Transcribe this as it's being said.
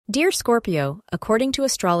Dear Scorpio, according to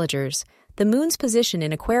astrologers, the moon's position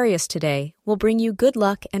in Aquarius today will bring you good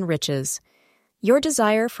luck and riches. Your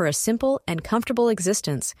desire for a simple and comfortable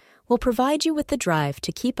existence will provide you with the drive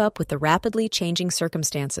to keep up with the rapidly changing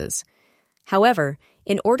circumstances. However,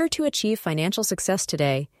 in order to achieve financial success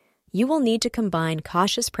today, you will need to combine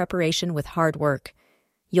cautious preparation with hard work.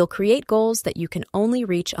 You'll create goals that you can only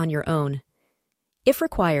reach on your own. If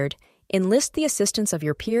required, enlist the assistance of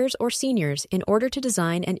your peers or seniors in order to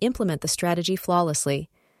design and implement the strategy flawlessly.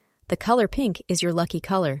 The color pink is your lucky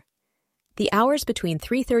color. The hours between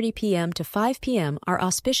 3:30 p.m. to 5 p.m. are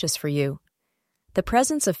auspicious for you. The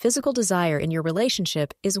presence of physical desire in your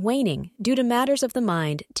relationship is waning due to matters of the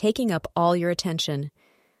mind taking up all your attention.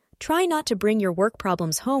 Try not to bring your work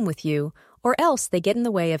problems home with you, or else they get in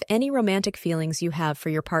the way of any romantic feelings you have for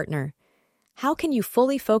your partner. How can you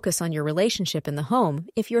fully focus on your relationship in the home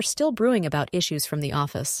if you're still brewing about issues from the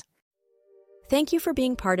office? Thank you for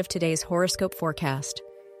being part of today's horoscope forecast.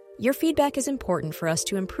 Your feedback is important for us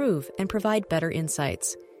to improve and provide better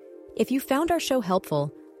insights. If you found our show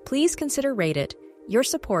helpful, please consider rate it. Your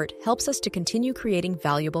support helps us to continue creating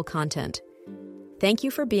valuable content. Thank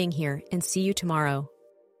you for being here and see you tomorrow.